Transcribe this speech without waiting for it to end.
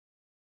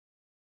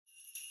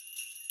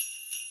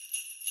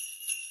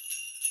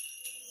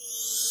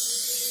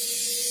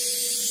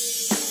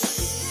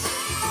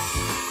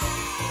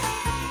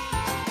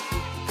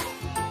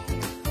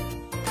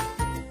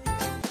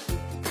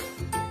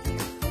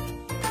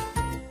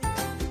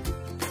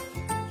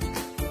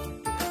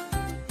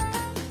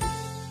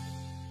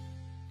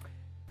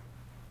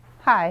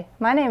Hi,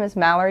 my name is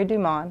Mallory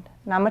Dumond,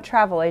 and I'm a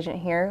travel agent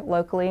here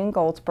locally in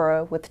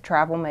Goldsboro with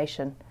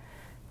Travelmation.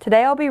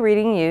 Today I'll be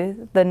reading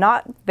you The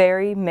Not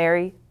Very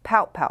Merry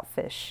Pout Pout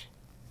Fish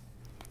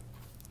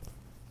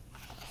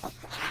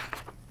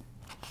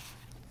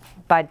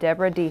by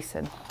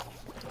Dec.22nd.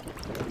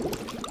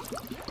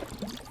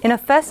 In a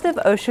festive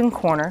ocean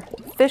corner,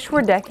 fish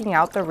were decking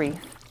out the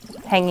reef,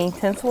 hanging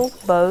tinsel,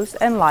 bows,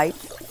 and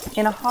lights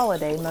in a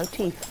holiday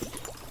motif.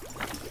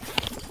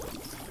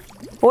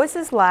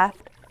 Voices laughed,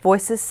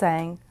 voices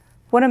sang,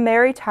 what a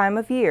merry time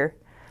of year,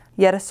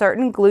 yet a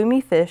certain gloomy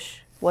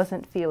fish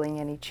wasn't feeling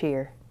any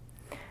cheer.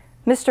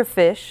 Mr.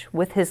 Fish,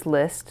 with his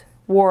list,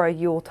 wore a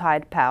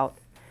Yuletide pout.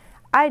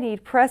 I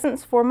need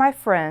presents for my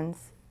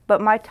friends, but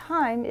my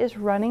time is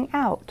running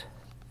out.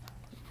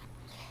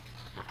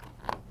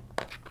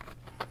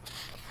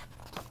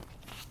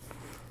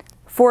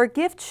 For a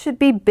gift should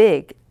be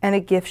big, and a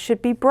gift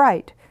should be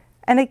bright,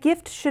 and a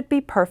gift should be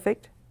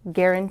perfect,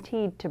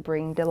 guaranteed to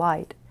bring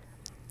delight.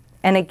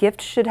 And a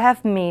gift should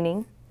have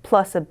meaning,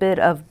 plus a bit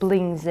of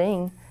bling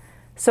zing,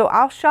 so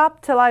I'll shop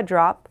till I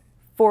drop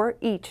for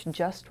each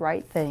just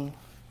right thing.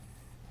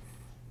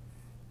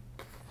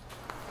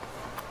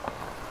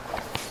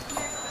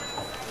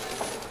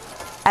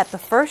 At the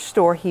first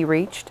store he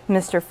reached,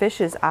 Mr.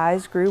 Fish's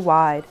eyes grew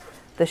wide.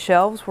 The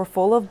shelves were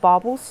full of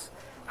baubles.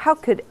 How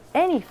could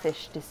any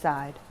fish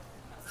decide?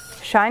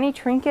 Shiny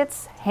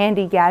trinkets,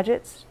 handy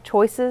gadgets,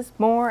 choices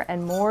more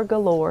and more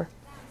galore,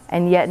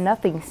 and yet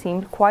nothing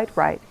seemed quite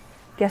right.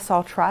 Guess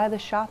I'll try the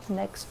shop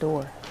next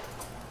door.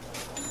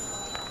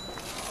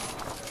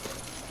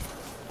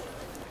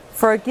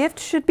 For a gift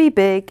should be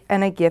big,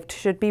 and a gift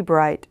should be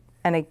bright,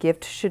 and a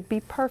gift should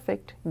be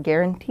perfect,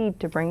 guaranteed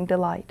to bring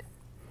delight.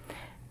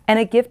 And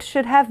a gift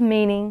should have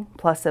meaning,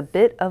 plus a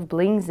bit of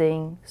bling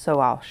zing, so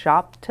I'll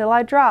shop till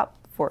I drop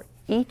for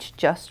each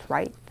just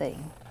right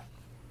thing.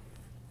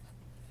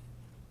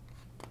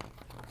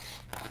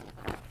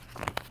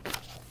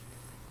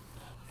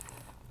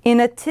 In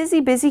a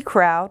tizzy-busy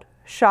crowd,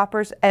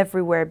 shoppers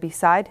everywhere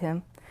beside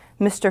him,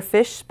 Mr.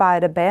 Fish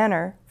spied a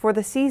banner for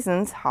the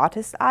season's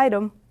hottest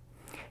item.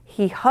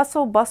 He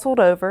hustle-bustled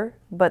over,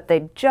 but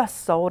they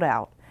just sold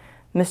out.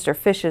 Mr.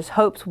 Fish's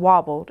hopes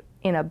wobbled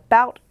in a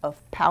bout of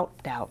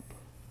pout doubt.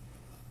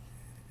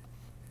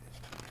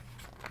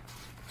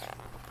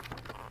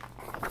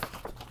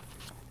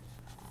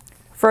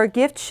 For a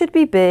gift should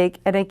be big,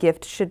 and a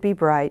gift should be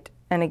bright,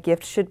 and a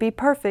gift should be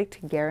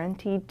perfect,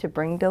 guaranteed to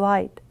bring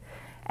delight.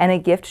 And a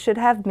gift should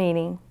have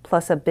meaning,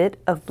 plus a bit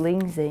of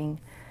bling zing,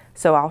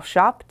 so I'll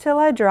shop till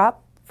I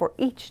drop for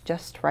each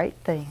just right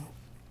thing.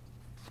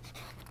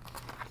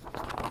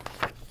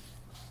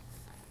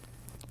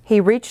 He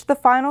reached the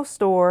final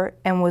store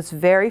and was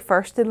very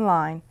first in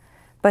line,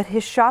 but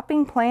his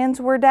shopping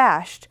plans were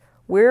dashed.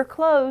 We're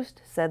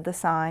closed, said the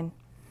sign.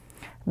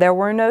 There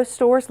were no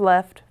stores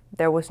left,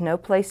 there was no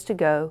place to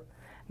go.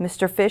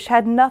 Mr. Fish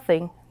had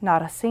nothing,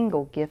 not a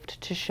single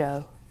gift to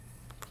show.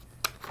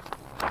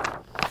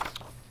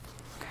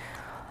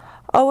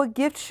 Oh, a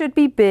gift should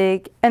be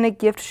big, and a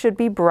gift should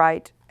be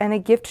bright, and a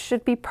gift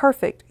should be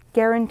perfect,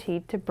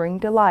 guaranteed to bring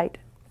delight.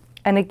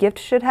 And a gift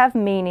should have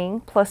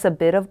meaning, plus a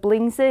bit of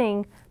bling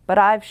zing, but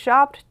I've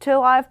shopped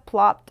till I've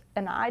plopped,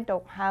 and I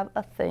don't have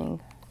a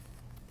thing.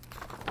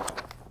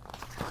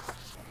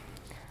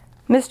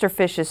 Mr.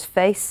 Fish's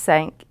face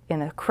sank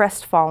in a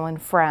crestfallen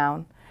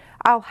frown.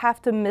 I'll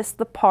have to miss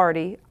the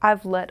party,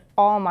 I've let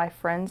all my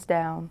friends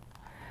down.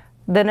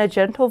 Then a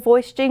gentle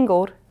voice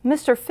jingled,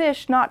 Mr.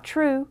 Fish, not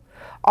true.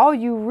 All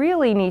you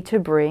really need to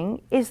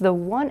bring is the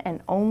one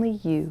and only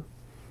you.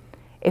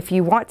 If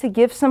you want to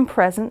give some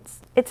presents,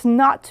 it's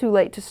not too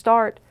late to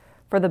start,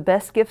 for the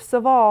best gifts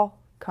of all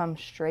come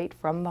straight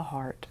from the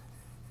heart.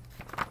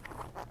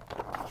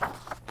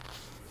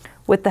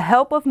 With the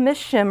help of Miss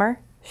Shimmer,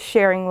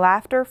 sharing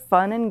laughter,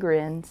 fun, and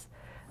grins,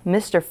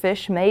 Mr.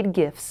 Fish made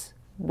gifts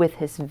with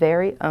his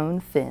very own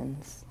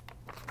fins.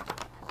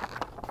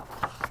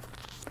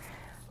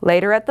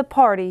 Later at the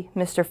party,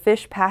 Mr.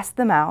 Fish passed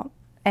them out,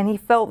 and he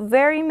felt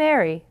very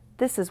merry.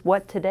 This is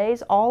what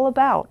today's all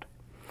about.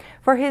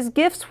 For his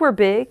gifts were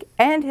big,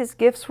 and his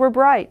gifts were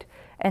bright,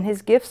 and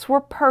his gifts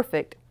were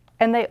perfect,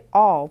 and they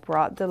all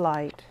brought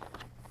delight.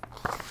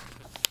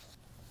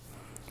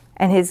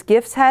 And his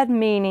gifts had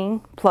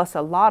meaning, plus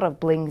a lot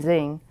of bling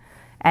zing,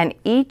 and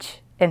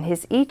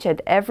his each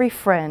and every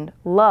friend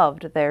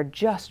loved their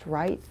just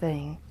right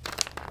thing.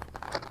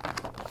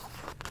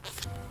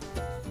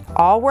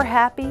 All were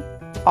happy,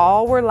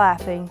 all were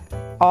laughing,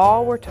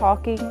 all were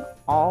talking,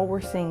 all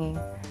were singing,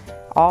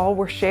 all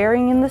were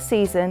sharing in the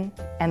season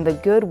and the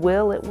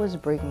goodwill it was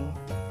bringing.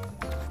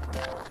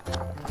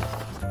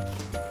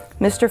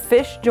 Mr.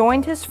 Fish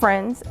joined his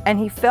friends and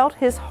he felt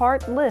his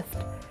heart lift.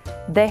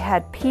 They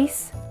had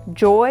peace,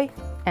 joy,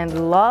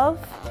 and love.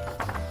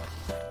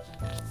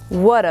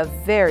 What a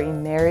very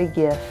merry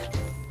gift.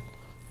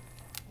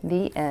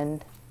 The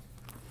end.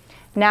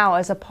 Now,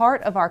 as a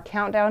part of our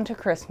countdown to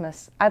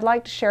Christmas, I'd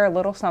like to share a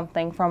little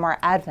something from our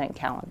Advent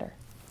calendar.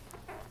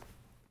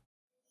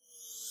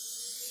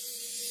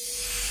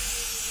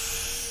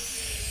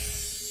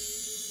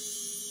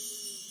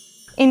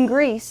 In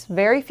Greece,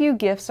 very few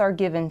gifts are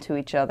given to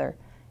each other.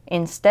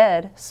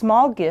 Instead,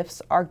 small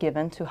gifts are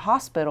given to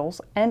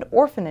hospitals and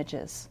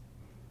orphanages.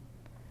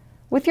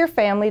 With your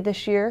family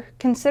this year,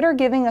 consider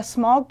giving a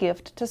small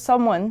gift to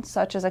someone,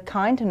 such as a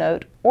kind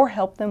note, or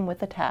help them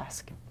with a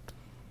task.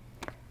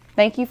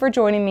 Thank you for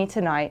joining me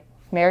tonight.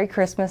 Merry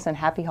Christmas and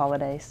Happy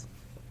Holidays.